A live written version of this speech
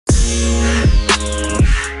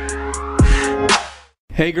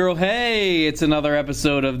Hey girl, hey! It's another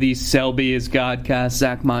episode of the Selby is Godcast.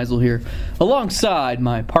 Zack Meisel here, alongside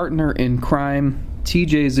my partner in crime,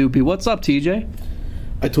 TJ Zuppe. What's up, TJ?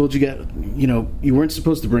 I told you you weren't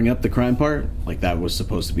supposed to bring up the crime part. Like, that was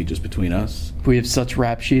supposed to be just between us. We have such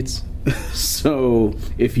rap sheets. So,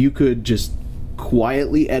 if you could just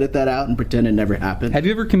quietly edit that out and pretend it never happened. Have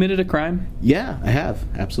you ever committed a crime? Yeah, I have.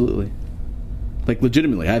 Absolutely. Like,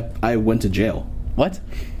 legitimately. I went to jail. What?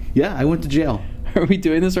 Yeah, I went to jail. Are we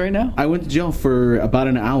doing this right now? I went to jail for about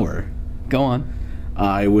an hour. Go on.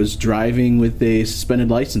 I was driving with a suspended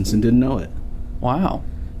license and didn't know it. Wow.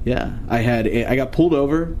 Yeah, I got pulled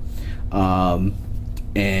over,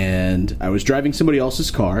 and I was driving somebody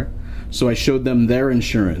else's car, so I showed them their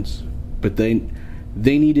insurance, but they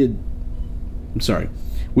needed. I'm sorry,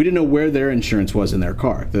 we didn't know where their insurance was in their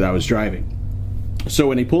car that I was driving. So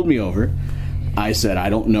when they pulled me over, I said, I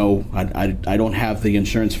don't know, I don't have the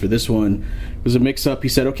insurance for this one. It was a mix-up. He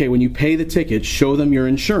said, okay, when you pay the ticket, show them your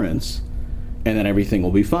insurance, and then everything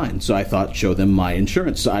will be fine. So I thought, show them my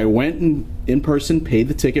insurance. So I went in person, paid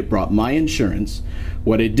the ticket, brought my insurance.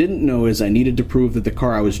 What I didn't know is I needed to prove that the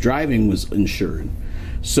car I was driving was insured.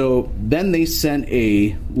 So then they sent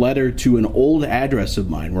a letter to an old address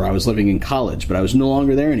of mine where I was living in college, but I was no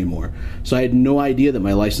longer there anymore. So I had no idea that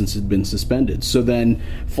my license had been suspended. So then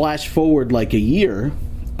flash forward like a year,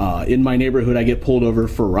 in my neighborhood, I get pulled over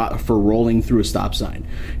for rolling through a stop sign.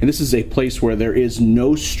 And this is a place where there is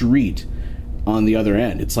no street on the other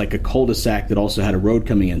end. It's like a cul-de-sac that also had a road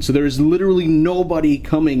coming in. So there is literally nobody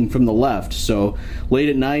coming from the left. So late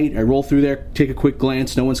at night, I roll through there, take a quick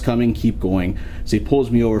glance, no one's coming, keep going. So he pulls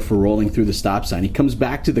me over for rolling through the stop sign. He comes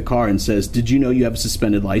back to the car and says, did you know you have a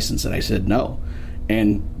suspended license? And I said, no.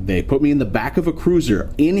 And they put me in the back of a cruiser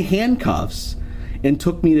in handcuffs and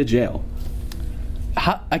took me to jail.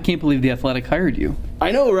 I can't believe The Athletic hired you.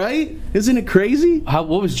 I know, right? Isn't it crazy? What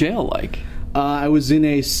was jail like? I was in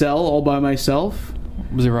a cell all by myself.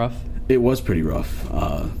 Was it rough? It was pretty rough.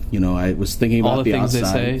 I was thinking about all the things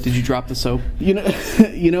outside. They say. Did you drop the soap?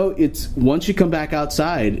 It's once you come back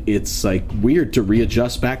outside, it's like weird to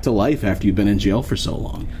readjust back to life after you've been in jail for so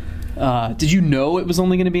long. Did you know it was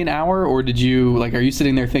only going to be an hour, or did you are you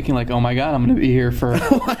sitting there thinking like, oh my god, I'm going to be here for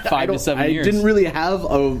 5 to 7 years? I didn't really have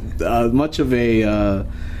much of a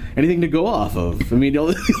anything to go off of. I mean, the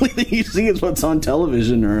only thing you see is what's on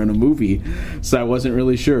television or in a movie, so I wasn't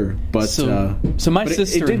really sure. But so my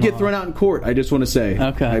sister, it did get thrown out in court. I just want to say,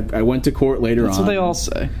 okay, I went to court later on. That's what they all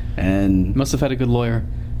say. And must have had a good lawyer.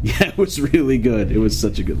 Yeah, it was really good. It was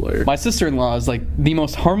such a good lawyer. My sister-in-law is like the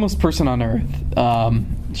most harmless person on earth.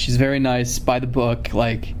 She's very nice, by the book,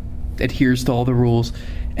 like adheres to all the rules.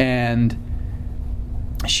 And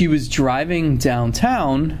she was driving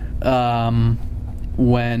downtown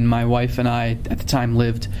when my wife and I at the time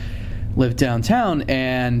lived downtown,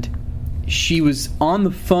 and she was on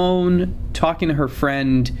the phone talking to her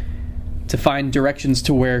friend to find directions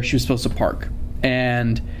to where she was supposed to park.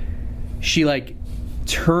 And she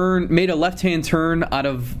made a left-hand turn out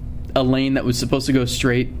of a lane that was supposed to go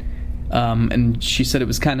straight, and she said it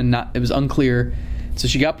was it was unclear, so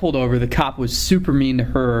she got pulled over. The cop was super mean to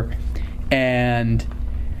her, and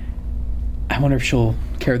I wonder if she'll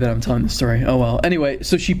care that I'm telling the story. Oh well. Anyway,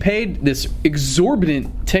 so she paid this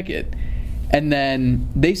exorbitant ticket, and then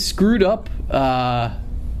they screwed up. I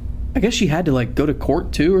guess she had to go to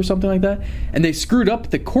court too or something like that, and they screwed up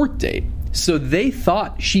the court date. So they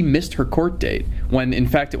thought she missed her court date when, in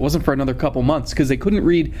fact, it wasn't for another couple months because they couldn't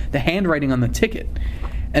read the handwriting on the ticket.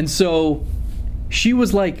 And so she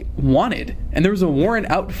was, wanted. And there was a warrant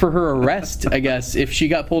out for her arrest, I guess, if she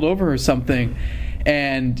got pulled over or something.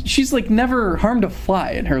 And she's, never harmed a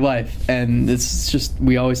fly in her life. And it's just,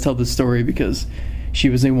 we always tell this story because she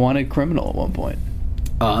was a wanted criminal at one point.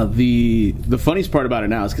 The funniest part about it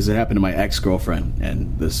now is because it happened to my ex-girlfriend,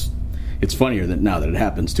 and it's funnier that now that it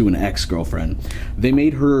happens to an ex-girlfriend. They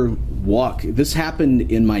made her walk. This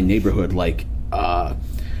happened in my neighborhood,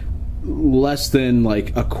 less than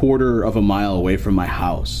a quarter of a mile away from my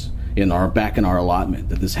house, back in our allotment,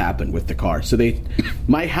 that this happened with the car. So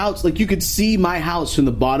my house, you could see my house from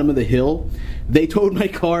the bottom of the hill. They towed my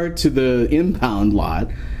car to the impound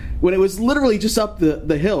lot when it was literally just up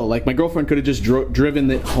the hill. My girlfriend could have just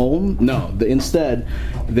driven it home. No, instead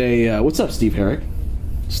they what's up, Steve Herrick?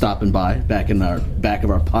 Stopping by back of our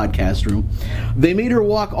podcast room. They made her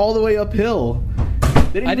walk all the way uphill.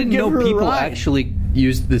 I didn't know people actually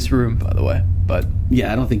used this room, by the way. But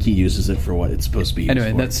yeah, I don't think he uses it for what it's supposed to be used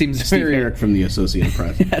for. That seems Steve Herrick from the Associated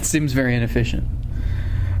Press. That seems very inefficient.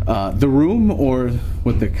 The room or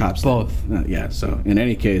what the cops both did? Yeah, so in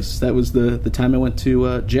any case, that was the time I went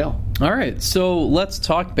to jail. All right, so let's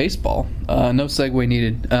talk baseball. No segue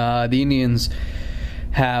needed. The Indians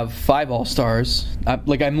have 5 All-Stars.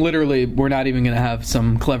 We're not even going to have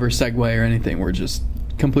some clever segue or anything. We're just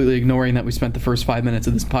completely ignoring that we spent the first 5 minutes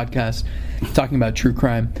of this podcast talking about true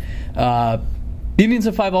crime. The Indians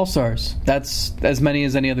have 5 All-Stars. That's as many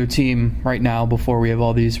as any other team right now before we have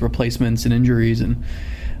all these replacements and injuries. And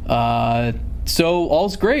so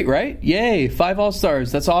all's great, right? Yay, 5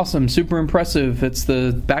 All-Stars. That's awesome. Super impressive. It's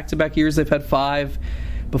the back-to-back years they've had 5.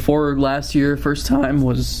 Before last year, first time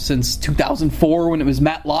was since 2004 when it was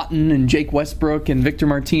Matt Lawton and Jake Westbrook and Victor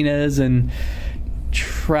Martinez and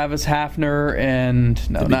Travis Hafner and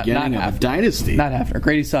the beginning of a dynasty. Not Hafner,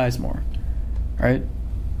 Grady Sizemore, right?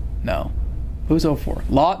 No, who's 04?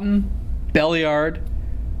 Lawton, Belliard,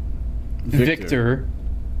 Victor,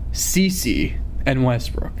 CeCe, and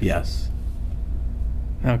Westbrook. Yes.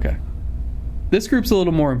 Okay, this group's a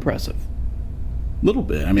little more impressive. Little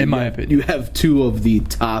bit. I mean, in my opinion, you have 2 of the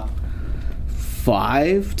top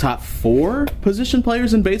 4 position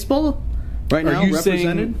players in baseball right now. Are you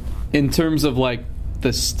represented saying in terms of like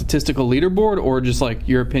the statistical leaderboard, or just like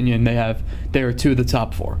your opinion? They are 2 of the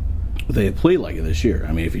top 4. They have played like it this year.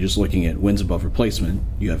 I mean, if you're just looking at wins above replacement,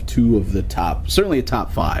 you have 2 of the top, certainly a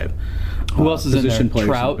top 5. Who else is position in there? Players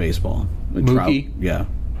Trout, in baseball. Mookie, Trout, yeah,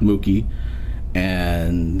 Mookie,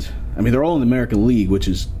 and. I mean, they're all in the American League, which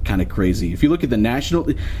is kind of crazy. If you look at the national,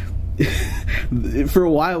 for a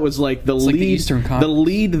while it was like the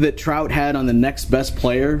lead that Trout had on the next best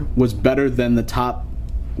player was better than the top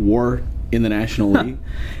WAR in the National League.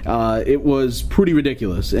 It was pretty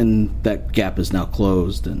ridiculous, and that gap is now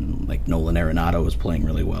closed. And like Nolan Arenado is playing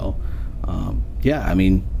really well. Yeah, I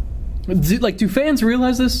mean. Do fans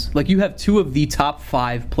realize this? Like, you have 2 of the top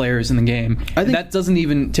 5 players in the game. I think that doesn't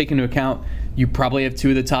even take into account you probably have 2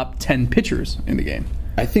 of the top 10 pitchers in the game.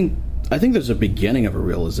 I think there's a beginning of a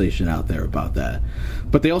realization out there about that.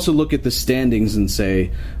 But they also look at the standings and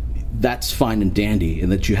say that's fine and dandy,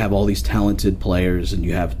 and that you have all these talented players and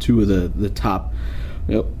you have 2 of the top,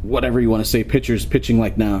 whatever you want to say, pitchers pitching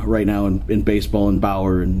like right now in baseball, and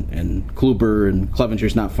Bauer and Kluber, and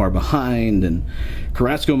Clevenger's not far behind, and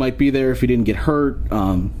Carrasco might be there if he didn't get hurt.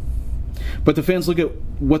 But the fans look at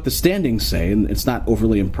what the standings say, and it's not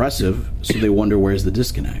overly impressive, so they wonder where's the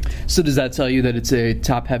disconnect. So does that tell you that it's a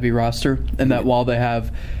top-heavy roster, and that while they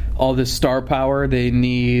have all this star power, they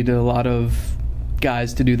need a lot of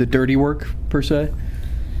guys to do the dirty work, per se?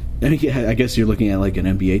 And yeah, I guess you're looking at like an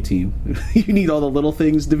NBA team. You need all the little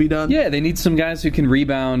things to be done. Yeah, they need some guys who can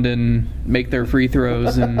rebound and make their free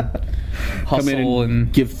throws and hustle come in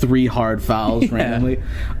and give 3 hard fouls randomly.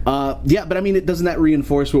 Yeah, but I mean, doesn't that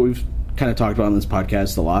reinforce what we've kind of talked about on this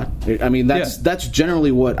podcast a lot? I mean, that's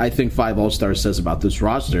generally what I think 5 All-Stars says about this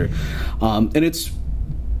roster. And it's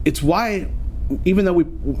why, even though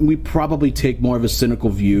we probably take more of a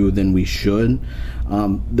cynical view than we should,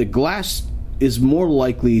 the glass is more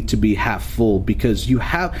likely to be half full, because you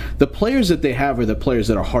have the players that they have are the players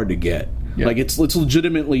that are hard to get. Yeah. Like, it's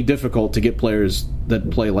legitimately difficult to get players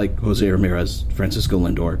that play like Jose Ramirez, Francisco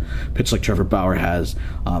Lindor, pitch like Trevor Bauer has,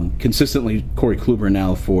 consistently Corey Kluber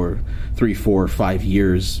now for 3, 4, 5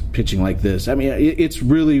 years pitching like this. I mean, it's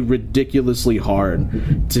really ridiculously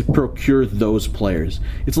hard to procure those players.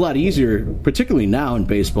 It's a lot easier, particularly now in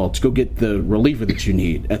baseball, to go get the reliever that you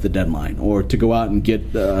need at the deadline, or to go out and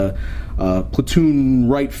get platoon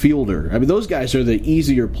right fielder. I mean, those guys are the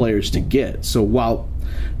easier players to get. So while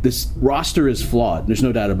this roster is flawed, there's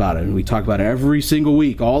no doubt about it, and we talk about it every single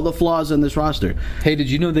week, all the flaws in this roster. Hey, did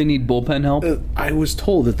you know they need bullpen help? I was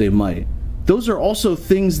told that they might. Those are also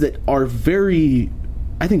things that are very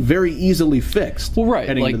easily fixed. Well, right.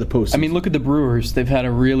 Heading into the postseason. I mean, look at the Brewers. They've had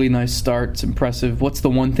a really nice start. It's impressive. What's the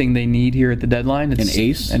one thing they need here at the deadline?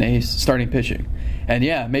 It's an ace, starting pitching. And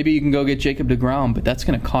yeah, maybe you can go get Jacob deGrom, but that's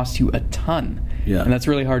going to cost you a ton. Yeah. And that's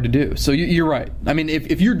really hard to do. So you're right. I mean,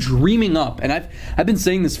 if you're dreaming up, and I've been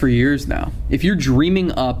saying this for years now, if you're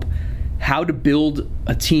dreaming up how to build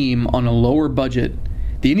a team on a lower budget,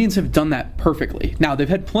 the Indians have done that perfectly. Now, they've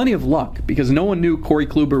had plenty of luck, because no one knew Corey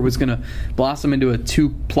Kluber was going to blossom into a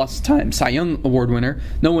 2+ time Cy Young Award winner.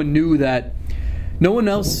 No one knew that. No one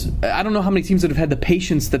else, I don't know how many teams that have had the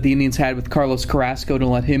patience that the Indians had with Carlos Carrasco to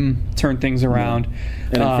let him turn things around.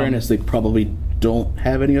 And in fairness, they probably don't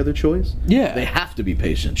have any other choice. Yeah. They have to be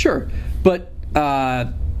patient. Sure. But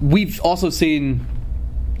we've also seen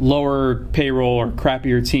lower payroll or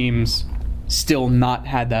crappier teams still not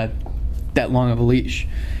had that long of a leash.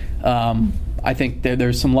 I think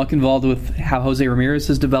there's some luck involved with how Jose Ramirez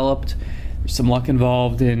has developed. There's some luck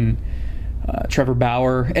involved in Trevor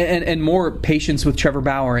Bauer, and more patience with Trevor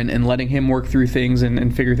Bauer and letting him work through things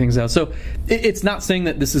and figure things out. So it's not saying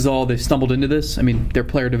that this is all they stumbled into this. I mean, their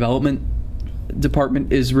player development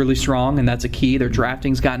department is really strong, and that's a key. Their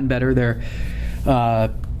drafting's gotten better. They're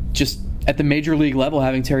just at the major league level,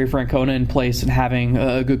 having Terry Francona in place and having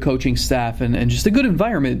a good coaching staff and just a good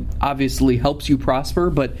environment obviously helps you prosper.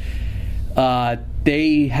 But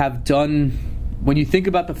they have done, when you think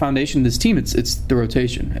about the foundation of this team, it's the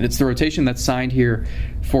rotation. And it's the rotation that's signed here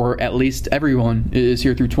for at least everyone is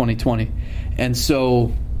here through 2020. And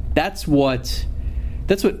so that's what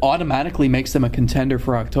automatically makes them a contender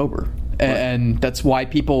for October. Right. And that's why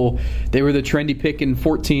they were the trendy pick in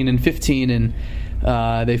 14 and 15, and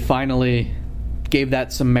they finally gave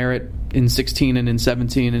that some merit in 16 and in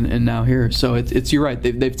 17 and now here. So it's you're right.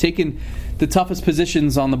 They've taken the toughest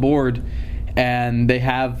positions on the board, and they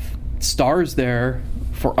have stars there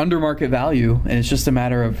for under market value, and it's just a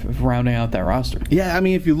matter of rounding out that roster. Yeah, I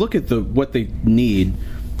mean, if you look at what they need,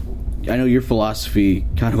 I know your philosophy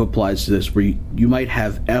kind of applies to this, where you might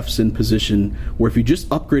have Fs in position where if you just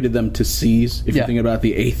upgraded them to Cs, if you're thinking about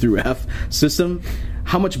the A through F system,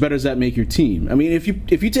 how much better does that make your team? I mean, if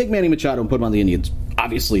you take Manny Machado and put him on the Indians,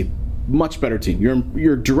 obviously much better team.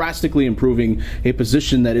 You're drastically improving a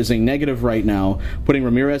position that is a negative right now, putting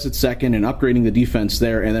Ramirez at second and upgrading the defense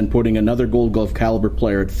there, and then putting another Gold Glove caliber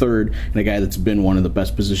player at third, and a guy that's been one of the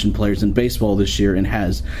best position players in baseball this year and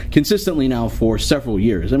has consistently now for several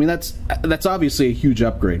years. I mean, that's obviously a huge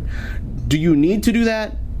upgrade. Do you need to do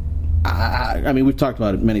that? I mean, we've talked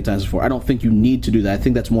about it many times before. I don't think you need to do that. I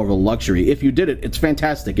think that's more of a luxury. If you did it, it's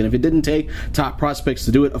fantastic. And if it didn't take top prospects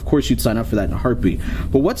to do it, of course you'd sign up for that in a heartbeat.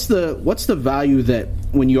 But what's the value that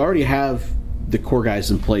when you already have the core guys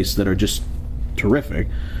in place that are just terrific,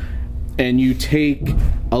 and you take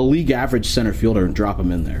a league average center fielder and drop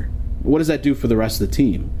them in there? What does that do for the rest of the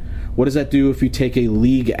team? What does that do if you take a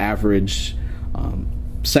league average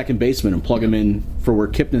second baseman and plug him in for where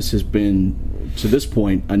Kipnis has been, to this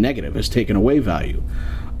point, a negative, has taken away value?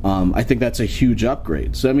 I think that's a huge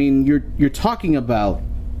upgrade. So, I mean, you're talking about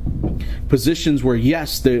positions where,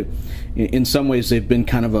 yes, in some ways they've been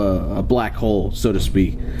kind of a black hole, so to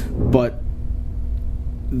speak, but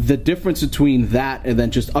the difference between that and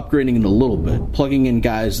then just upgrading it a little bit, plugging in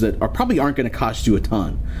guys that probably aren't going to cost you a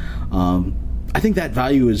ton, I think that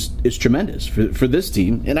value is tremendous for this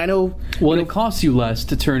team. And I know... Well, it costs you less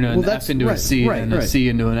to turn an F into a C and a C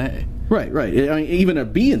into an A. Right. I mean, even a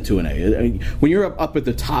B into an A. I mean, when you're up at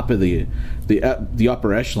the top of the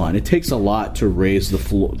upper echelon, it takes a lot to raise the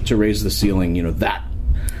floor, to raise the ceiling,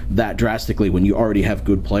 that drastically when you already have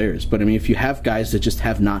good players. But I mean, if you have guys that just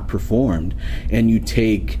have not performed, and you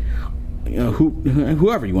take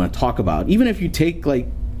whoever you want to talk about, even if you take, like,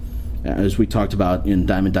 as we talked about in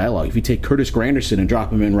Diamond Dialogue, if you take Curtis Granderson and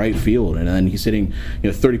drop him in right field, and then he's hitting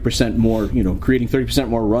 30% more, creating 30%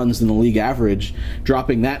 more runs than the league average,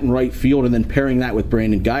 dropping that in right field and then pairing that with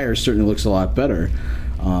Brandon Guyer certainly looks a lot better.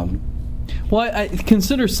 Well, I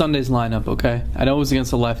consider Sunday's lineup, okay? I know it was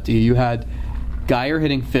against a lefty. You had Guyer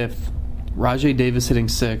hitting 5th, Rajai Davis hitting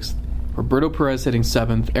 6th, Roberto Perez hitting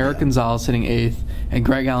 7th, Eric Gonzalez hitting 8th, and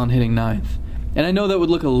Greg Allen hitting 9th. And I know that would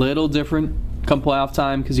look a little different come playoff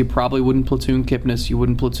time, because you probably wouldn't platoon Kipnis, you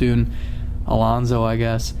wouldn't platoon Alonso, I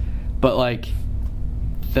guess. But, like,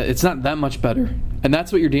 it's not that much better. And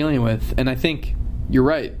that's what you're dealing with. And I think you're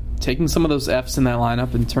right. Taking some of those Fs in that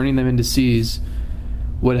lineup and turning them into Cs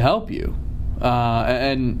would help you.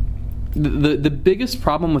 And the biggest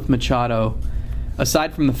problem with Machado,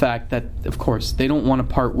 aside from the fact that, of course, they don't want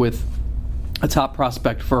to part with a top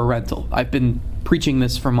prospect for a rental. I've been preaching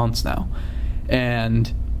this for months now.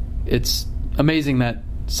 And it's amazing that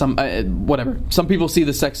some people see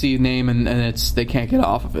the sexy name and they can't get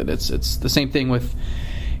off of it. It's the same thing with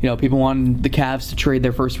people wanting the Cavs to trade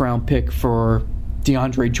their first round pick for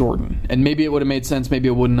DeAndre Jordan, and maybe it would have made sense, maybe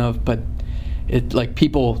it wouldn't have, but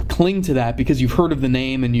people cling to that because you've heard of the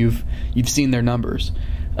name and you've seen their numbers.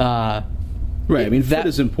 Right. I mean, that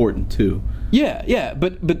is important too. Yeah.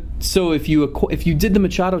 But so if you did the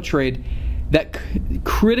Machado trade, that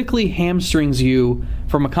critically hamstrings you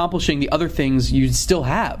from accomplishing the other things you still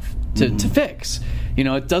have to fix.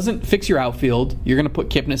 It doesn't fix your outfield. You're going to put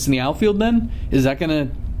Kipnis in the outfield then? Is that going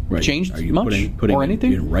to change much putting or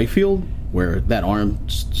anything? In right field, where that arm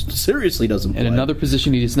seriously doesn't play. In another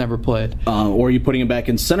position he just never played. Or are you putting him back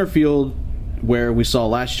in center field, where we saw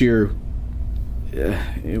last year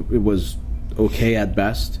it was okay at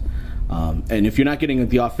best. And if you're not getting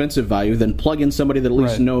the offensive value, then plug in somebody that at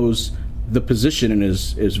least knows the position and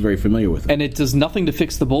is very familiar with it. And it does nothing to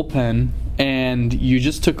fix the bullpen, and you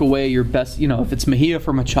just took away your best, if it's Mejia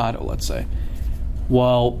for Machado, let's say.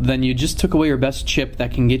 Well, then you just took away your best chip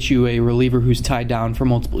that can get you a reliever who's tied down for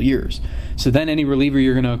multiple years. So then any reliever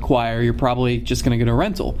you're going to acquire, you're probably just going to get a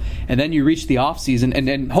rental. And then you reach the offseason, and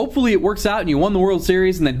then hopefully it works out and you won the World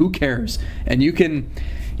Series, and then who cares? And you can,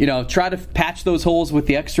 try to patch those holes with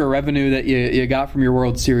the extra revenue that you got from your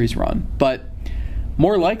World Series run. But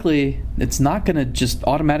more likely, it's not going to just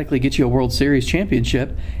automatically get you a World Series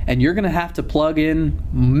championship, and you're going to have to plug in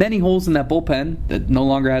many holes in that bullpen that no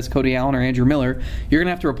longer has Cody Allen or Andrew Miller. You're going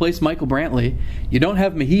to have to replace Michael Brantley. You don't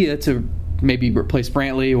have Mejia to maybe replace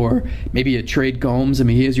Brantley, or maybe a trade Gomes and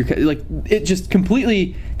Mejia's it just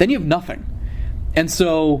completely. Then you have nothing, and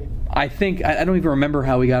so I think I don't even remember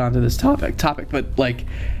how we got onto this topic, but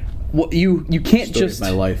you can't Story just of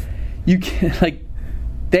my life. You can't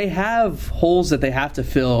They have holes that they have to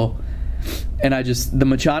fill, and the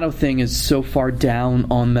Machado thing is so far down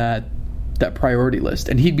on that priority list.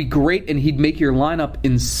 And he'd be great, and he'd make your lineup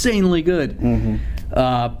insanely good.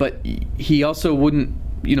 Mm-hmm. But he also wouldn't,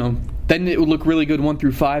 then it would look really good 1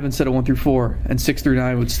 through 5 instead of 1 through 4, and 6 through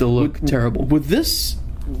 9 would still look terrible. Would this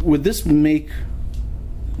make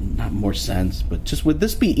not more sense, but just would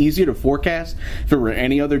this be easier to forecast if it were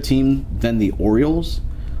any other team than the Orioles?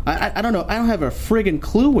 I don't know. I don't have a friggin'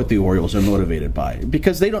 clue what the Orioles are motivated by,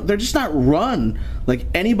 because they're just not run like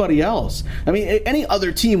anybody else. I mean, any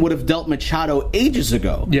other team would have dealt Machado ages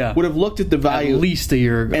ago. Yeah, would have looked at the value at least a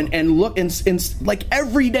year ago, and look and like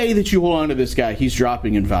every day that you hold on to this guy, he's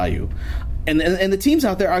dropping in value. And the teams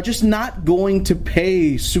out there are just not going to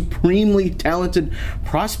pay supremely talented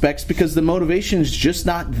prospects, because the motivation is just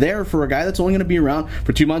not there for a guy that's only going to be around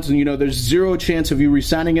for 2 months, and there's zero chance of you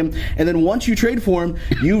re-signing him. And then once you trade for him,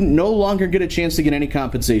 you no longer get a chance to get any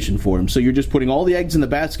compensation for him. So you're just putting all the eggs in the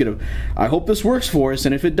basket of, I hope this works for us,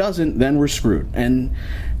 and if it doesn't, then we're screwed. And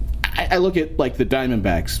I look at the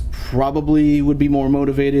Diamondbacks probably would be more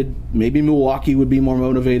motivated. Maybe Milwaukee would be more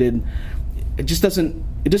motivated. It just doesn't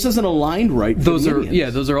align right. Those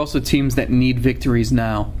are also teams that need victories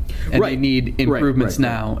now, and they need improvements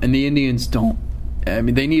now, and the Indians don't. I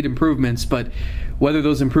mean, they need improvements, but whether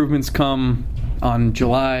those improvements come on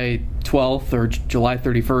July 12th or July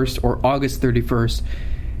 31st or August 31st,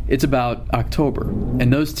 it's about October,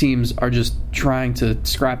 and those teams are just trying to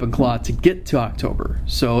scrap and claw to get to October.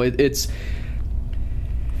 So it's.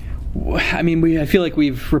 I feel like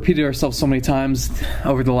we've repeated ourselves so many times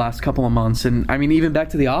over the last couple of months, and even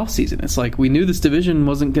back to the off season, it's like we knew this division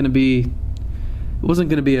wasn't going to be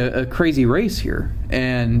a crazy race here,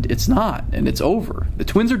 and it's not, and it's over. The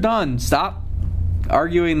Twins are done. Stop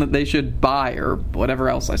arguing that they should buy or whatever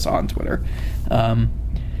else I saw on Twitter.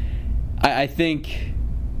 I think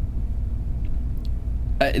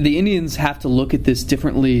the Indians have to look at this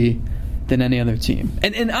differently than any other team,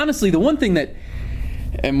 and honestly, the one thing that.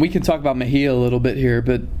 And we can talk about Mejia a little bit here,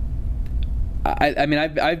 but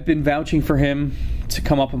I've been vouching for him to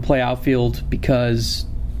come up and play outfield, because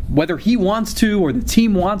whether he wants to or the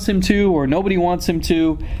team wants him to or nobody wants him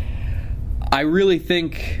to, I really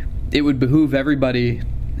think it would behoove everybody,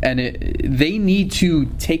 and they need to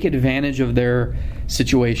take advantage of their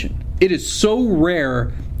situation. It is so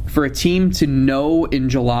rare for a team to know in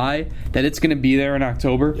July that it's going to be there in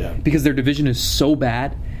October, because their division is so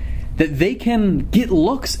bad that they can get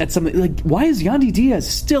looks at something. Why is Yandy Diaz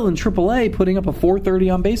still in AAA putting up a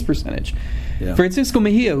 .430 on base percentage? Yeah. Francisco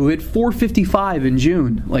Mejia, who hit .455 in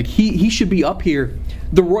June, he should be up here.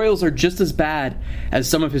 The Royals are just as bad as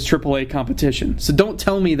some of his AAA competition. So don't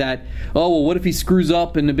tell me that, what if he screws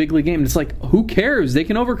up in the big league game? It's like, who cares? They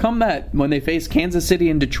can overcome that when they face Kansas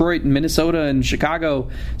City and Detroit and Minnesota and Chicago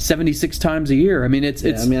 76 times a year. It's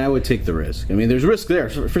I would take the risk. There's risk there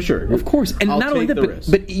for sure. Of course. And not only that,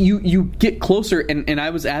 but you get closer, and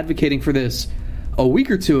I was advocating for this a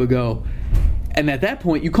week or two ago. And at that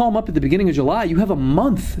point, you call him up at the beginning of July. You have a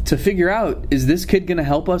month to figure out, is this kid going to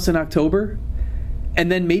help us in October? And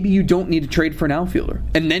then maybe you don't need to trade for an outfielder.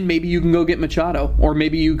 And then maybe you can go get Machado. Or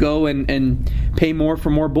maybe you go and pay more for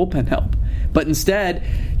more bullpen help. But instead,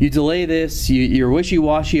 you delay this. You're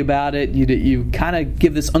wishy-washy about it. You kind of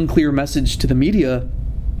give this unclear message to the media,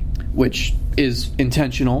 which is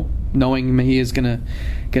intentional, knowing Mejia is going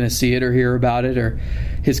to see it or hear about it, or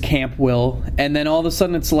his camp will. And then all of a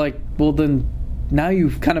sudden it's like, well, then now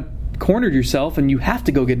you've kind of cornered yourself, and you have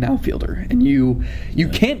to go get an outfielder, and you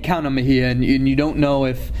can't count on Mejia, and you don't know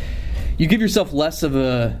if you give yourself less of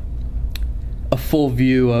a full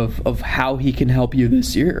view of how he can help you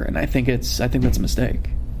this year, and I think that's a mistake.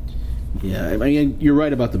 Yeah, you're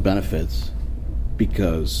right about the benefits,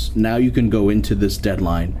 because now you can go into this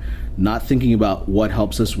deadline not thinking about what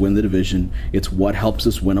helps us win the division. It's what helps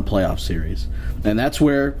us win a playoff series, and that's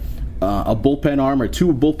where a bullpen arm or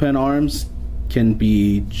two bullpen arms can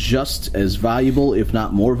be just as valuable, if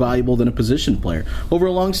not more valuable, than a position player. Over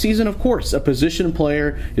a long season, of course, a position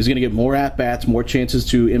player is going to get more at-bats, more chances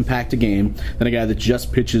to impact a game than a guy that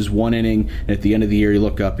just pitches one inning, and at the end of the year you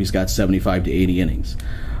look up, he's got 75 to 80 innings.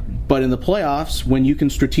 But in the playoffs, when you can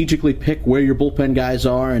strategically pick where your bullpen guys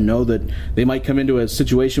are and know that they might come into a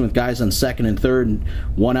situation with guys on second and third and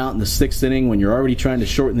one out in the sixth inning when you're already trying to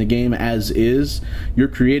shorten the game as is, you're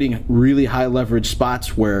creating really high leverage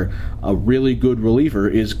spots where a really good reliever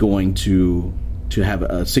is going to have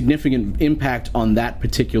a significant impact on that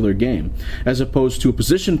particular game, as opposed to a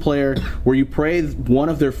position player where you pray one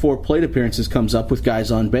of their 4 plate appearances comes up with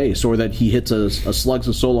guys on base, or that he hits a slugs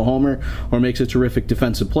a solo homer or makes a terrific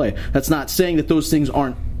defensive play. That's not saying that those things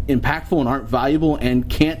aren't impactful and aren't valuable and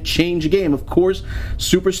can't change a game. Of course,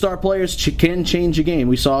 superstar players can change a game.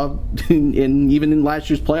 We saw even in last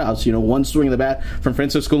year's playoffs, one swing of the bat from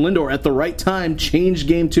Francisco Lindor at the right time changed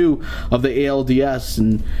Game 2 of the ALDS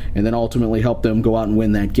and then ultimately helped them go out and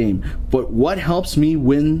win that game. But what helps me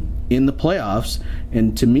win in the playoffs,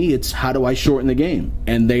 and to me, it's how do I shorten the game?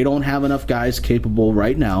 And they don't have enough guys capable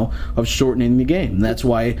right now of shortening the game. And that's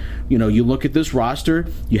why, you look at this roster,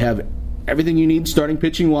 you have everything you need starting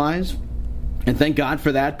pitching wise, and thank God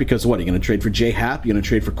for that, because what, are you going to trade for Jay Happ? You're going to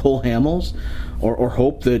trade for Cole Hamels, or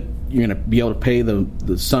hope that you're going to be able to pay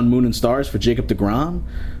the sun, moon, and stars for Jacob deGrom?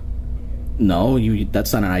 No,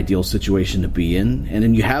 that's not an ideal situation to be in. And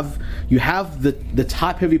then you have the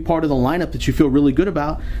top heavy part of the lineup that you feel really good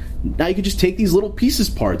about. Now you can just take these little pieces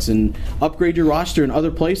parts and upgrade your roster in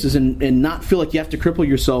other places and not feel like you have to cripple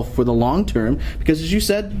yourself for the long term, because as you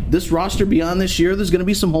said, this roster beyond this year, there's going to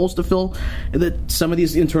be some holes to fill that some of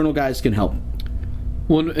these internal guys can help.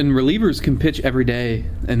 Well, and relievers can pitch every day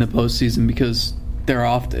in the postseason because they're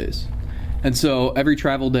off days. And so every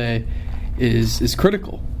travel day is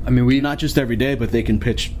critical. I mean, not just every day, but they can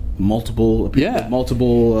pitch multiple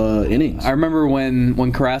innings. I remember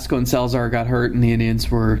when Carrasco and Salazar got hurt and the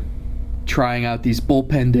Indians were trying out these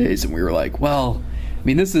bullpen days, and we were like, well, I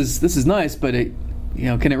mean, this is nice, but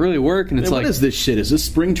can it really work? And it's what is this shit? Is this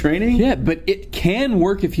spring training? Yeah, but it can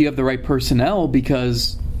work if you have the right personnel,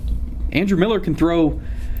 because Andrew Miller can throw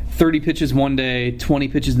 30 pitches one day, 20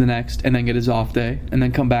 pitches the next, and then get his off day, and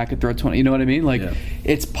then come back and throw 20. You know what I mean?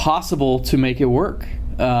 It's possible to make it work.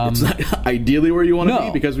 It's not ideally where you want to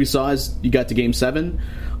be, because we saw as you got to Game 7,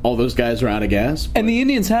 all those guys are out of gas. And the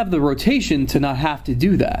Indians have the rotation to not have to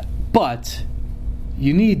do that. But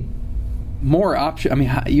you need more options. I mean,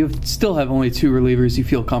 you still have only 2 relievers you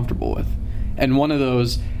feel comfortable with. And one of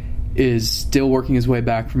those is still working his way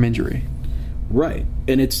back from injury. Right.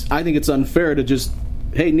 And I think it's unfair to just,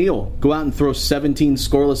 hey, Neil, go out and throw 17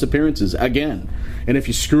 scoreless appearances again. And if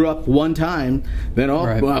you screw up one time, then,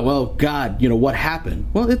 well, God, what happened?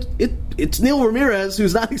 Well, it's Neil Ramirez,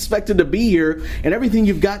 who's not expected to be here, and everything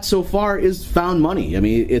you've got so far is found money. I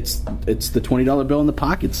mean, it's the $20 bill in the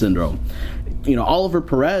pocket syndrome. Oliver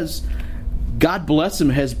Perez, God bless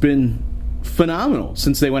him, has been phenomenal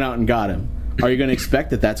since they went out and got him. Are you going to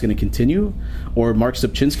expect that that's going to continue? Or Mark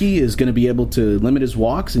Sapchinski is going to be able to limit his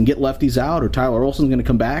walks and get lefties out? Or Tyler Olson's going to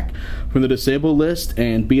come back from the disabled list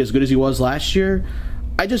and be as good as he was last year?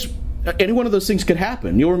 Any one of those things could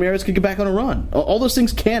happen. Neil Ramirez could get back on a run. All those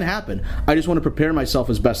things can happen. I just want to prepare myself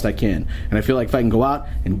as best I can. And I feel like if I can go out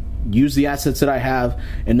and use the assets that I have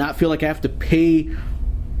and not feel like I have to pay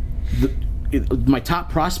my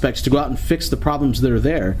top prospects to go out and fix the problems that are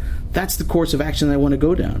there, that's the course of action that I want to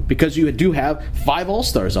go down. Because you do have 5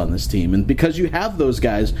 All-Stars on this team, and because you have those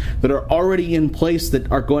guys that are already in place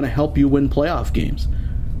that are going to help you win playoff games.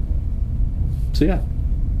 So, yeah.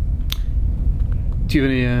 Do you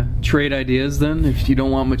have any trade ideas, then, if you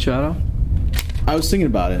don't want Machado? I was thinking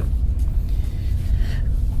about it.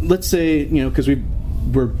 Let's say, because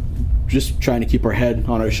we're just trying to keep our head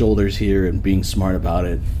on our shoulders here and being smart about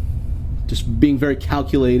it. Just being very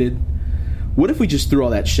calculated. What if we just threw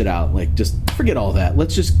all that shit out? Just forget all that.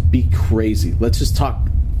 Let's just be crazy. Let's just talk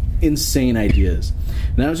insane ideas.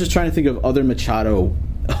 And I was just trying to think of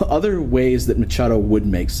other ways that Machado would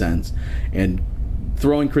make sense. And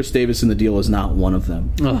throwing Chris Davis in the deal is not one of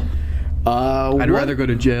them. I'd rather go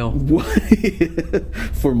to jail.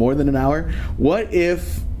 For more than an hour? What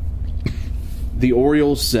if the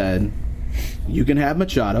Orioles said, you can have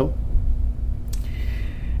Machado,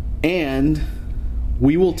 and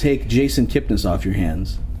we will take Jason Kipnis off your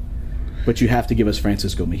hands, but you have to give us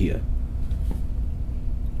Francisco Mejia?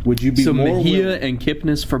 Would you be more Mejia and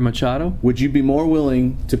Kipnis for Machado? Would you be more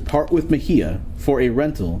willing to part with Mejia for a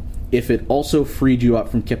rental if it also freed you up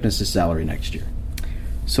from Kipnis' salary next year?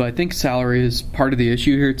 So I think salary is part of the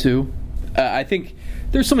issue here too. I think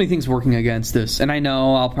there's so many things working against this, and I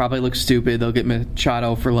know I'll probably look stupid. They'll get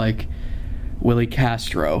Machado for like Willie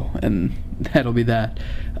Castro, and that'll be that.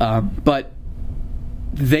 But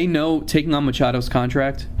they know taking on Machado's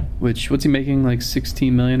contract, what's he making, like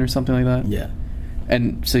 $16 million or something like that? Yeah.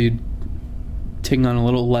 And so you're taking on a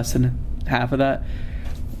little less than half of that.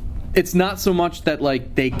 It's not so much that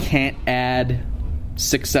like they can't add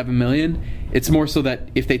 $6-7 million. It's more so that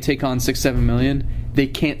if they take on $6-7 million, they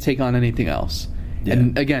can't take on anything else. Yeah.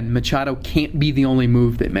 And again, Machado can't be the only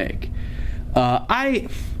move they make.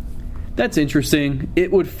 That's interesting.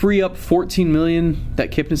 It would free up $14 million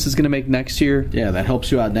that Kipnis is going to make next year. Yeah, that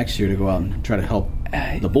helps you out next year to go out and try to help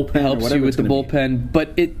the bullpen. Helps or whatever you with the bullpen,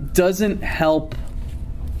 but it doesn't help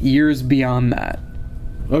years beyond that.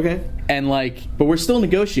 Okay. And but we're still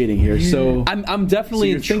negotiating here, so I'm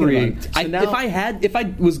definitely intrigued. If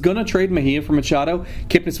I was gonna trade Mejia for Machado,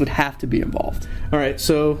 Kipnis would have to be involved. All right,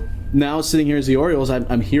 so now sitting here as the Orioles,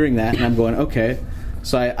 I'm hearing that and I'm going, okay.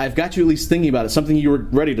 So I've got you at least thinking about it. Something you were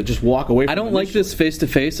ready to just walk away from. I don't like this face to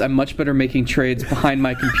face. I'm much better making trades behind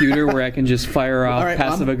my computer where I can just fire off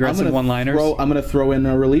passive aggressive one-liners. I'm going to throw in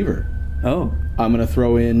a reliever. Oh. I'm going to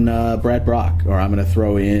throw in Brad Brock, or I'm going to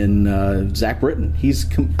throw in Zach Britton.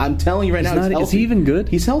 I'm telling you right now, he's healthy. Is he even good?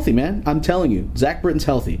 He's healthy, man. I'm telling you, Zach Britton's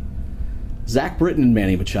healthy. Zach Britton and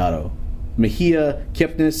Manny Machado, Mejia,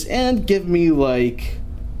 Kipnis, and give me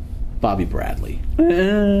Bobby Bradley.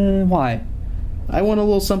 Why? I want a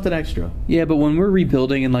little something extra. Yeah, but when we're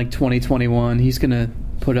rebuilding in 2021, he's going to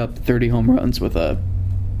put up 30 home runs with a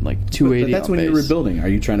 280 but that's on when base. You're rebuilding. Are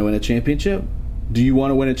you trying to win a championship? Do you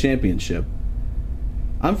want to win a championship?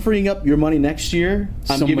 I'm freeing up your money next year.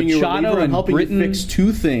 I'm giving you a reliever. I'm helping you fix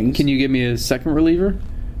two things. Can you give me a second reliever?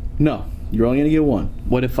 No. You're only going to get one.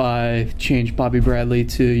 What if I change Bobby Bradley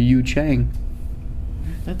to Yu Chang?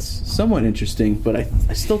 That's somewhat interesting, but I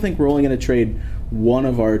still think we're only going to trade one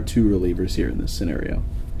of our two relievers here in this scenario.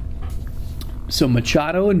 So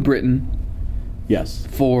Machado and Britton. Yes.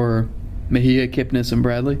 For Mejia, Kipnis, and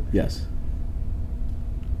Bradley? Yes.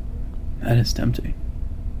 That is tempting.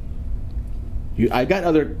 I got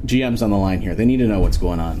other GMs on the line here. They need to know what's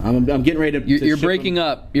going on. I'm getting ready to. You're breaking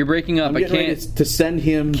up. You're breaking up. I can't to send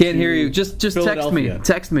him. Can't hear you. Just text me.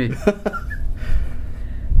 Text me.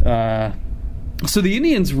 So the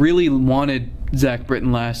Indians really wanted Zach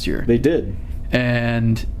Britton last year. They did.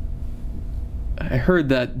 And I heard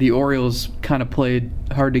that the Orioles kind of played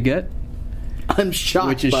hard to get. I'm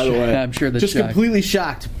shocked, by the way. I'm sure that's just completely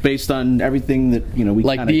shocked based on everything that we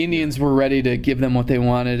the Indians were ready to give them what they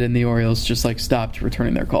wanted, and the Orioles just stopped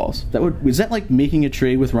returning their calls. Was that like making a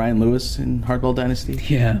trade with Ryan Lewis in Hardball Dynasty?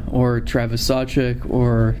 Yeah, or Travis Sawchik,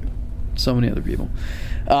 or so many other people.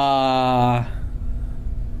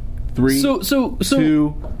 3, 2,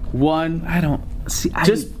 1. I don't see.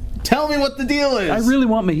 Tell me what the deal is. I really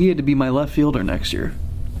want Mejia to be my left fielder next year.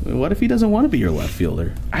 What if he doesn't want to be your left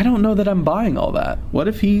fielder? I don't know that I'm buying all that. What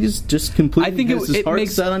if he's just completely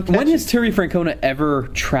set on catching? When has Terry Francona ever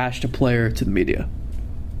trashed a player to the media?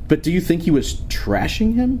 But do you think he was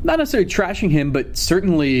trashing him? Not necessarily trashing him, but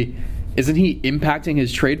certainly isn't he impacting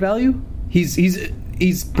his trade value?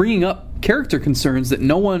 He's bringing up character concerns that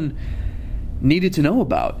no one needed to know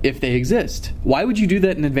about if they exist. Why would you do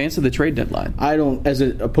that in advance of the trade deadline? As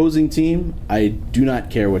an opposing team, I do not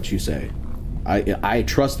care what you say. I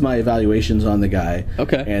trust my evaluations on the guy.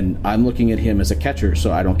 Okay. And I'm looking at him as a catcher,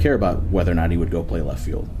 so I don't care about whether or not he would go play left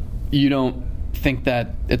field. You don't think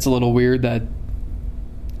that it's a little weird that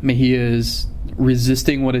Mejia is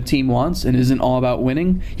resisting what a team wants and isn't all about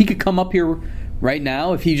winning? He could come up here right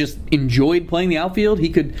now if he just enjoyed playing the outfield. He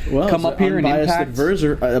could come up here and impact.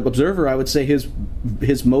 Observer, I would say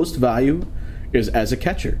his most value is as a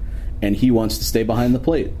catcher, and he wants to stay behind the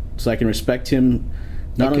plate. So I can respect him.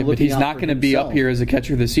 But he's not going to be up here as a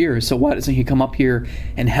catcher this year, so why doesn't he come up here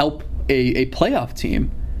and help a playoff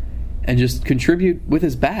team and just contribute with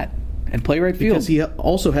his bat and play right field? Because he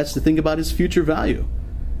also has to think about his future value.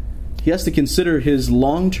 He has to consider his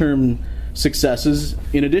long-term successes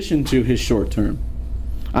in addition to his short-term.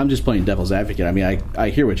 I'm just playing devil's advocate. I mean, I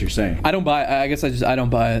hear what you're saying. I don't buy it. I guess I don't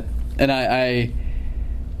buy it. And I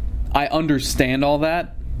understand all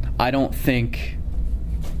that. I don't think...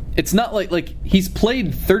 It's not like he's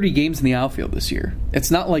played 30 games in the outfield this year.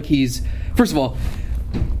 It's not like he's... First of all,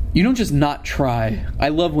 you don't just not try. I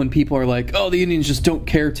love when people are like, oh, the Indians just don't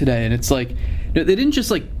care today. And it's like, no, they didn't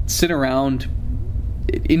just sit around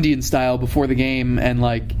Indian style before the game and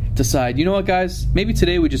decide, you know what, guys, maybe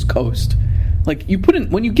today we just coast. You put in...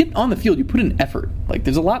 When you get on the field, you put in effort.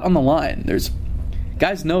 There's a lot on the line.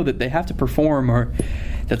 Guys know that they have to perform or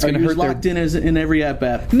That's going to hurt. Locked in every at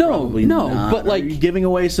bat. No, but Are you giving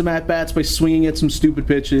away some at bats by swinging at some stupid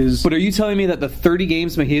pitches. But are you telling me that the 30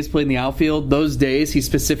 games Mejia's played in the outfield, those days he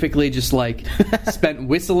specifically just like spent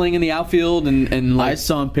whistling in the outfield and like, I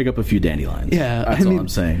saw him pick up a few dandelions. Yeah, that's all I'm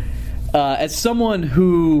saying. As someone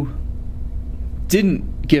who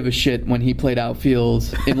didn't give a shit when he played outfield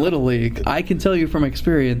in Little League, I can tell you from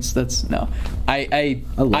experience that's no.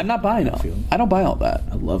 I'm not buying it. I don't buy all that.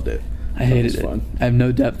 I loved it. I hated it. I have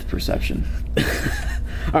no depth perception.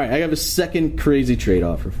 All right, I have a second crazy trade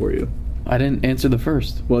offer for you. I didn't answer the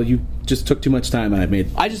first. Well, you just took too much time, and I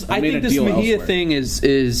think this Mejia thing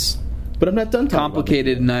is. But I'm not done talking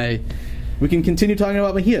complicated, and we can continue talking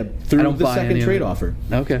about Mejia through the second trade offer.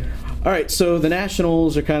 Okay. All right, so the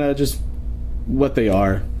Nationals are kind of just what they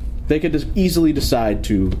are. They could just easily decide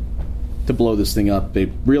to blow this thing up. They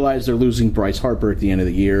realize they're losing Bryce Harper at the end of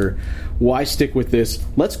the year. Why stick with this?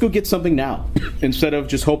 Let's go get something now instead of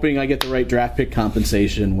just hoping I get the right draft pick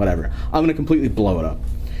compensation, whatever. I'm going to completely blow it up.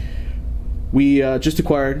 We just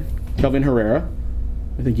acquired Kelvin Herrera.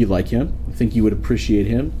 I think you like him. I think you would appreciate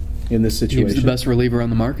him in this situation. He's the best reliever on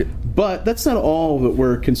the market. But that's not all that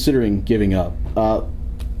we're considering giving up.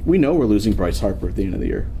 We know we're losing Bryce Harper at the end of the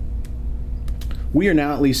year. We are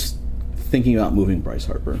now at least thinking about moving Bryce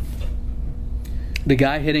Harper. The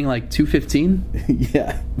guy hitting like 215?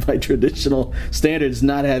 Yeah, by traditional standards,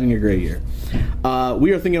 not having a great year.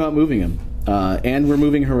 We are thinking about moving him, and we're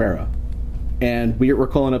moving Herrera. And we're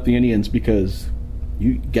calling up the Indians because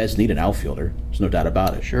you guys need an outfielder. There's no doubt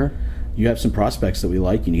about it. Sure. You have some prospects that we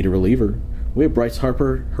like. You need a reliever. We have Bryce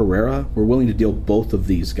Harper, Herrera. We're willing to deal both of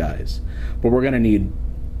these guys. But we're going to need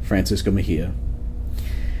Francisco Mejia.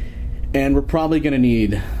 And we're probably going to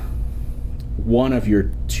need one of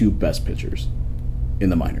your two best pitchers in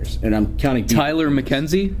the minors. And I'm counting Tyler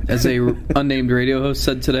McKenzie, as a unnamed radio host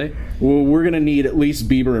said today. Well, we're going to need at least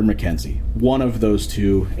Bieber and McKenzie. One of those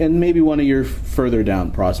two. And maybe one of your further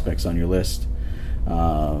down prospects on your list.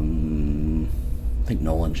 I think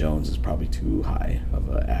Nolan Jones is probably too high of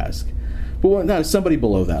an ask. But no, somebody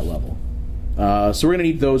below that level. So we're going to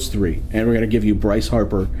need those three. And we're going to give you Bryce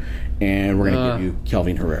Harper. And we're going to give you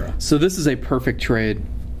Kelvin Herrera. So this is a perfect trade.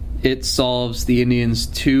 It solves the Indians'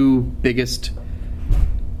 two biggest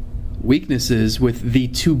weaknesses with the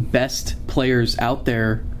two best players out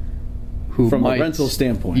there who from a rental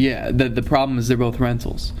standpoint. Yeah, the problem is they're both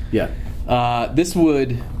rentals. Yeah. This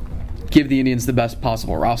would give the Indians the best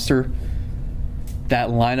possible roster. That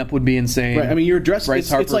lineup would be insane. Right. I mean, you're addressing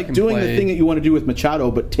it's like doing the thing that you want to do with Machado,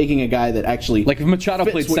 but taking a guy that actually like if Machado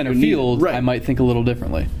played center field, right. I might think a little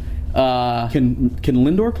differently. Can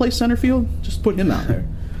Lindor play center field? Just put him out there.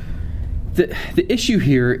 The issue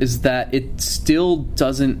here is that it still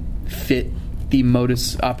doesn't fit the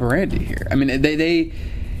modus operandi here. I mean,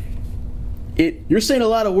 you're saying a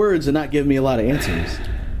lot of words and not giving me a lot of answers.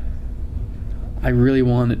 I really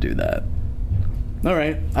want to do that. All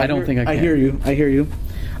right. I don't think I can. I hear you.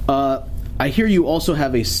 I hear you also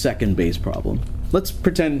have a second base problem. Let's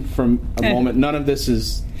pretend for a moment none of this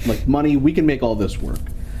is like money. We can make all this work.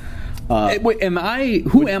 Wait,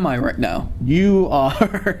 who am I right now? You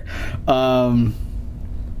are.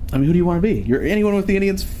 I mean, who do you want to be? You're anyone with the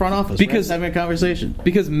Indians front office. Because having a conversation.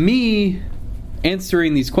 Because me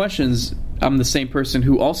answering these questions, I'm the same person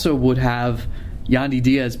who also would have Yandy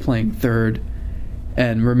Diaz playing third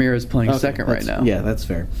and Ramirez playing second right now. Yeah, that's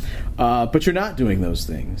fair. But you're not doing those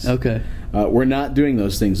things. Okay. We're not doing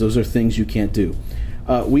those things. Those are things you can't do.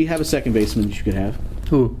 We have a second baseman that you could have.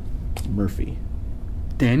 Who? Murphy.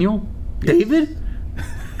 Daniel? David?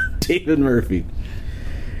 David Murphy.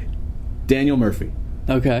 Daniel Murphy.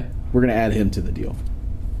 Okay. We're going to add him to the deal.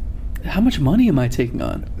 How much money am I taking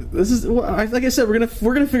on? This is like I said. We're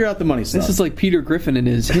gonna figure out the money stuff. This is like Peter Griffin and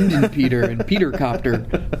his Hinden Peter and Peter Copter.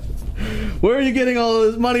 Where are you getting all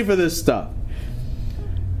this money for this stuff?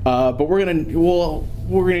 But we're gonna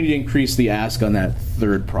need to increase the ask on that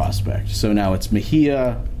third prospect. So now it's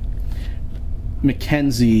Mejia,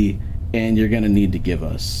 McKenzie, and you're gonna need to give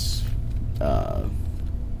us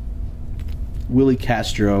Willie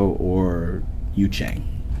Castro or Yu Chang.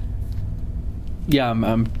 Yeah,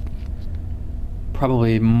 I'm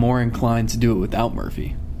probably more inclined to do it without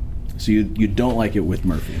Murphy. So you don't like it with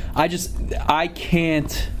Murphy? I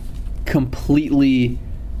can't completely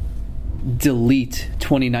delete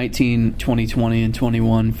 2019, 2020, and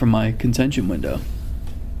 21 from my contention window.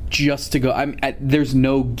 Just to go, there's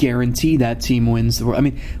no guarantee that team wins the world. I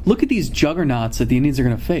mean, look at these juggernauts that the Indians are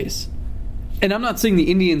going to face. And I'm not saying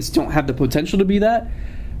the Indians don't have the potential to be that,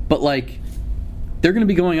 but like, they're going to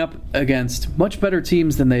be going up against much better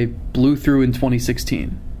teams than they blew through in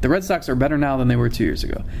 2016. The Red Sox are better now than they were 2 years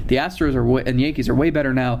ago. The Astros and Yankees are way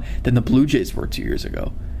better now than the Blue Jays were 2 years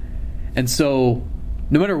ago. And so,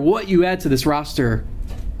 no matter what you add to this roster,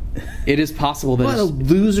 it is possible that what a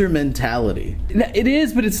loser mentality. It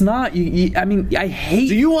is, but it's not. I hate...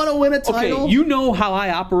 Do you want to win a title? Okay, you know how I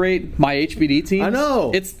operate my HBD teams. I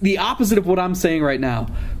know. It's the opposite of what I'm saying right now.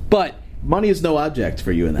 But... money is no object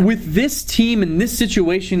for you in that. With this team and this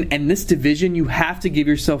situation and this division, you have to give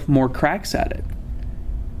yourself more cracks at it.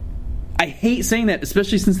 I hate saying that,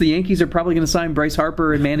 especially since the Yankees are probably going to sign Bryce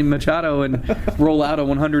Harper and Manny Machado and roll out a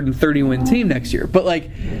 130-win team next year. But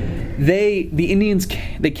the Indians,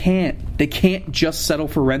 they can't just settle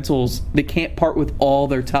for rentals. They can't part with all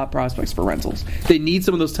their top prospects for rentals. They need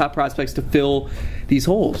some of those top prospects to fill these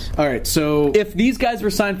holes. All right, so if these guys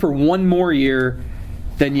were signed for one more year,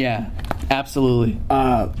 then yeah, absolutely.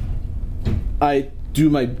 I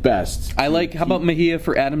do my best. How about Mejia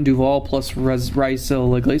for Adam Duvall plus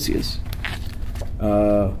Raisel Iglesias?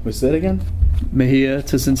 What's that again? Mejia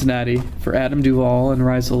to Cincinnati for Adam Duvall and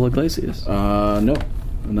Raisel Iglesias. No,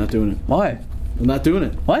 I'm not doing it. Why? I'm not doing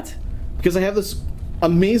it. What? Because I have this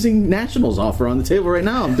amazing Nationals offer on the table right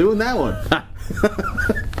now. I'm doing that one.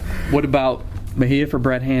 What about Mejia for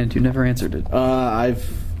Brad Hand? You never answered it.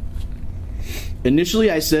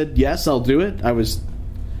 Initially I said yes, I'll do it. I was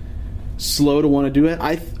slow to want to do it.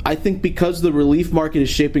 I think because the relief market is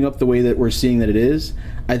shaping up the way that we're seeing that it is,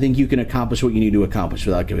 I think you can accomplish what you need to accomplish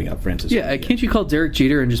without giving up Francis. Yeah, can't you call Derek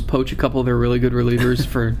Jeter and just poach a couple of their really good relievers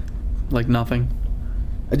for nothing?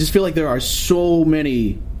 I just feel like there are so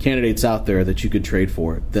many candidates out there that you could trade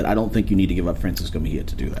for that I don't think you need to give up Francisco Mejia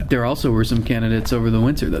to do that. There also were some candidates over the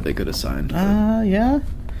winter that they could have signed. Yeah.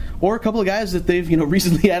 Or a couple of guys that they've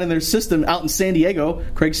recently had in their system out in San Diego.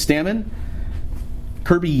 Craig Stammen,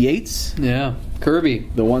 Kirby Yates. Yeah, Kirby.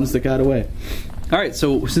 The ones that got away. All right,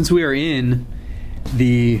 so since we are in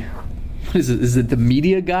the... what is it? Is it the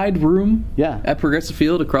media guide room? Yeah. At Progressive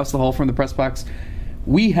Field across the hall from the press box.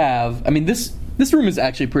 We have... This room is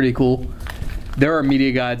actually pretty cool. There are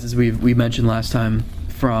media guides, as we mentioned last time,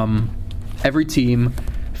 from every team,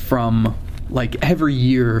 from every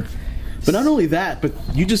year. But not only that, but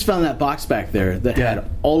you just found that box back there that had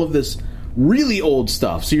all of this really old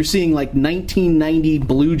stuff. So you're seeing 1990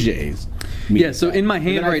 Blue Jays. Yeah, so in my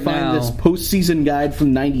hand right now, I find this postseason guide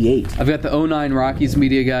from '98. I've got the 09 Rockies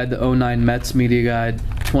media guide, the 09 Mets media guide,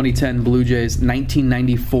 2010 Blue Jays,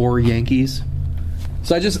 1994 Yankees.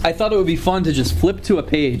 So I thought it would be fun to just flip to a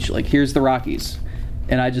page, here's the Rockies.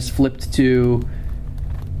 And I just flipped to,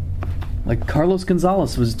 Carlos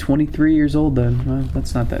Gonzalez was 23 years old then. Well,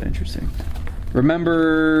 that's not that interesting.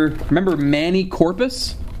 Remember Manny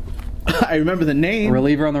Corpus? I remember the name. A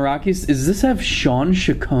reliever on the Rockies. Does this have Sean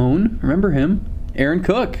Chacon? Remember him? Aaron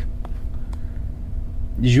Cook.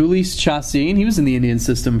 Julius Chassin. He was in the Indian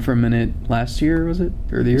system for a minute last year, was it?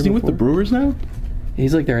 Or the year Is he before? with the Brewers now?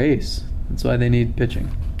 He's their ace. That's why they need pitching.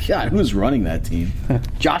 God, who's running that team?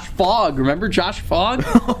 Josh Fogg. Remember Josh Fogg?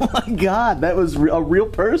 Oh my God, that was a real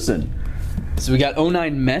person. So we got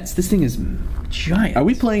 09 Mets. This thing is giant. Are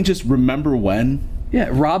we playing just Remember When? Yeah,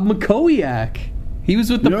 Rob McCoyak. He was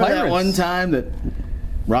with the Pirates. That one time that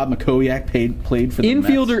Rob McCoyak played for the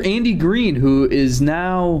infielder Mets? Andy Green, who is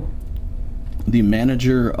now the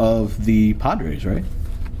manager of the Padres, right?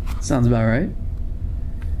 Sounds about right.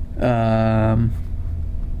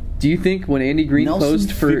 Do you think when Andy Green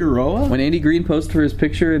posted for his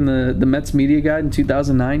picture in the Mets media guide in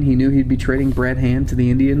 2009, he knew he'd be trading Brad Hand to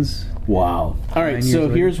the Indians? Wow. All right, so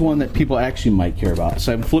here's one that people actually might care about.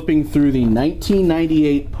 So I'm flipping through the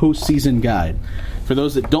 1998 postseason guide. For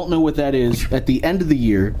those that don't know what that is, at the end of the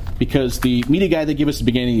year, because the media guide they give us at the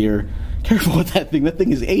beginning of the year, careful with that thing. That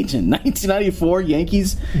thing is ancient. 1994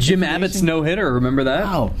 Yankees. Jim Abbott's no-hitter. Remember that?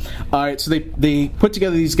 Wow. All right, so they put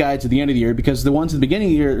together these guides at the end of the year because the ones at the beginning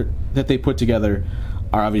of the year that they put together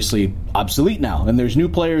are obviously obsolete now, and there's new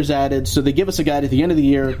players added, so they give us a guide at the end of the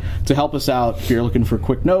year to help us out. If you're looking for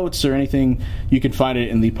quick notes or anything, you can find it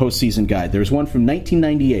in the postseason guide. There's one from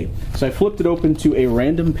 1998. So I flipped it open to a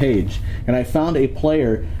random page, and I found a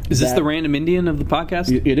player. Is this the random Indian of the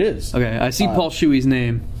podcast? It is. Okay, I see Paul Shuey's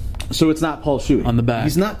name. So it's not Paul Shuey. On the back.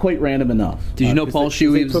 He's not quite random enough. Did you know Paul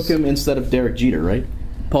Shuey took him instead of Derek Jeter, right?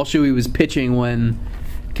 Paul Shuey was pitching when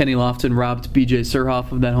Kenny Lofton robbed B.J.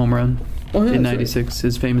 Surhoff of that home run. In 96, right.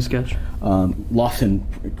 His famous catch. Lofton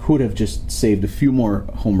could have just saved a few more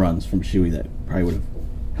home runs from Shuey that probably would have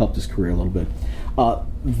helped his career a little bit.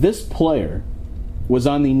 This player was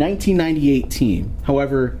on the 1998 team,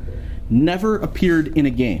 however, never appeared in a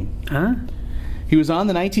game. Huh? He was on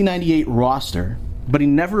the 1998 roster, but he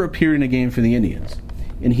never appeared in a game for the Indians.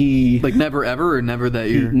 And he... never ever or never that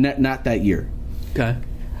year? Not that year. Okay.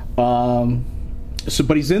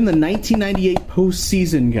 But he's in the 1998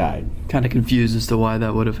 postseason guide. Kind of confused as to why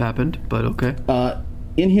that would have happened, but okay.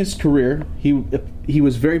 In his career, he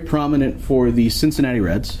was very prominent for the Cincinnati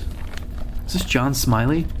Reds. Is this John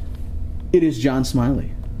Smiley? It is John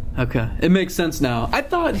Smiley. Okay. It makes sense now. I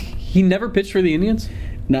thought he never pitched for the Indians?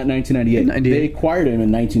 Not 1998. They acquired him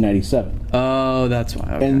in 1997. Oh, that's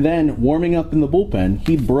why. Okay. And then, warming up in the bullpen,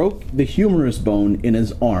 he broke the humerus bone in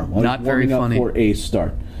his arm while Not very warming funny. up for a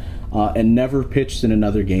start. And never pitched in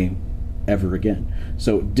another game ever again.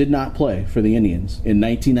 So did not play for the Indians in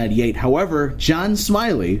 1998. However, John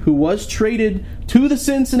Smiley, who was traded to the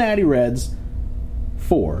Cincinnati Reds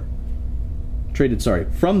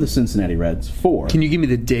from the Cincinnati Reds for... Can you give me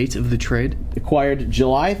the date of the trade? Acquired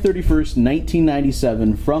July 31st,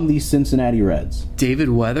 1997 from the Cincinnati Reds. David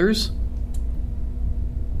Weathers?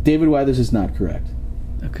 David Weathers is not correct.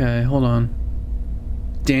 Okay, hold on.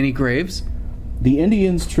 Danny Graves? The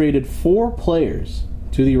Indians traded 4 players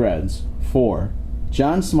to the Reds for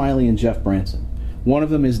John Smiley and Jeff Branson. One of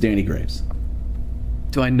them is Danny Graves.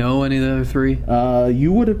 Do I know any of the other 3?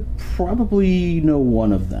 You would have probably know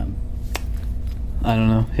one of them. I don't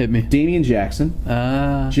know. Hit me. Damian Jackson,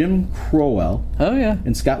 Jim Crowell, oh yeah,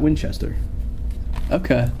 and Scott Winchester.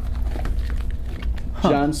 Okay.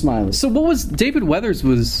 John Smiley. So what was... David Weathers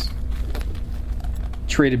was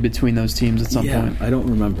traded between those teams at some point. I don't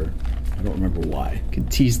remember. I don't remember why.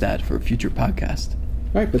 Could tease that for a future podcast.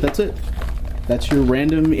 All right, but that's it. That's your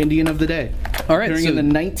random Indian of the day. All right, appearing in the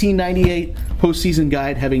 1998 postseason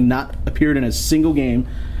guide, having not appeared in a single game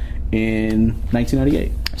in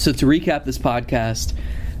 1998. So to recap this podcast,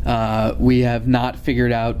 we have not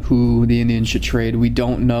figured out who the Indians should trade. We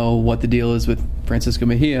don't know what the deal is with Francisco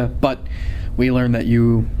Mejia, but we learned that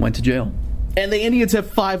you went to jail. And the Indians have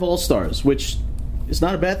 5 All-Stars, which is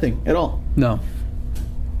not a bad thing at all. No.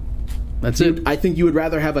 That's it. I think you would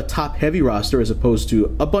rather have a top-heavy roster as opposed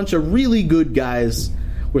to a bunch of really good guys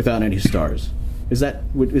without any stars. Is that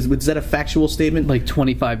a factual statement? Like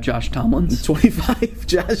 25 Josh Tomlins? 25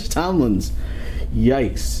 Josh Tomlins.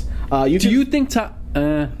 Yikes. Do you think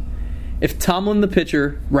if Tomlin the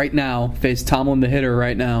pitcher right now faced Tomlin the hitter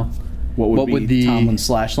right now, what would the Tomlin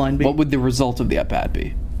slash line be? What would the result of the at-bat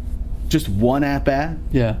be? Just one at-bat?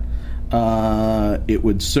 Yeah. It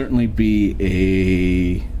would certainly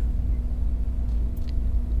be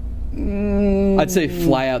I'd say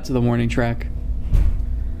fly out to the warning track.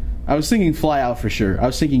 I was thinking fly out for sure. I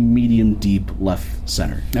was thinking medium deep left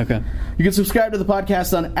center. Okay. You can subscribe to the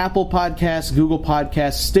podcast on Apple Podcasts, Google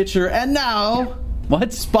Podcasts, Stitcher, and now... What?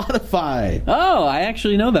 Spotify. Oh, I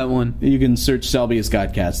actually know that one. You can search Selby as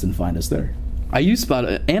Godcast and find us there. I use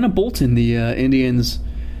Spotify. Anna Bolton, the Indians...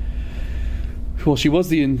 Well, she was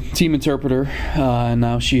the team interpreter, and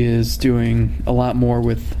now she is doing a lot more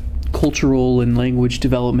with cultural and language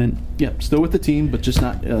development. Yep, still with the team, but just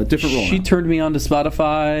not different role. She turned me on to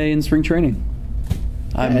Spotify in spring training.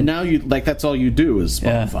 And now that's all you do is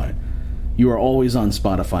Spotify. Yeah. You are always on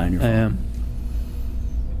Spotify on your phone.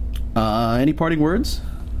 I am. Any parting words?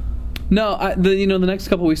 No. The next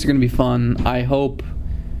couple weeks are going to be fun. I hope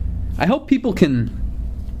people can.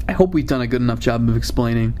 I hope we've done a good enough job of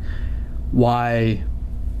explaining why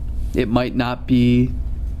it might not be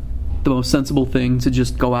the most sensible thing to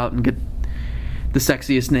just go out and get the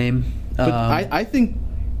sexiest name. But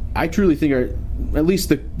I truly think, at least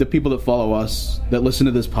the people that follow us, that listen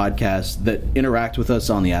to this podcast, that interact with us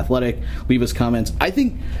on The Athletic, leave us comments, I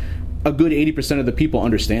think a good 80% of the people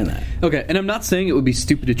understand that. Okay, and I'm not saying it would be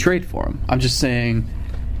stupid to trade for him. I'm just saying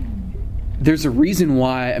there's a reason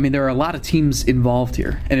why. I mean, there are a lot of teams involved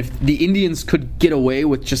here. And if the Indians could get away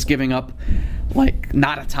with just giving up,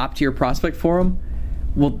 not a top-tier prospect for him,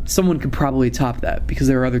 well, someone could probably top that because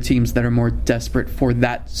there are other teams that are more desperate for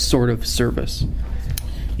that sort of service.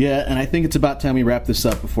 Yeah, and I think it's about time we wrap this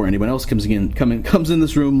up before anyone else comes in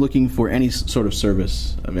this room looking for any sort of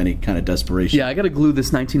service of any kind of desperation. Yeah, I got to glue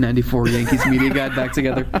this 1994 Yankees media guide back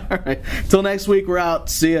together. All right. Till next week, we're out.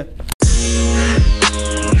 See ya.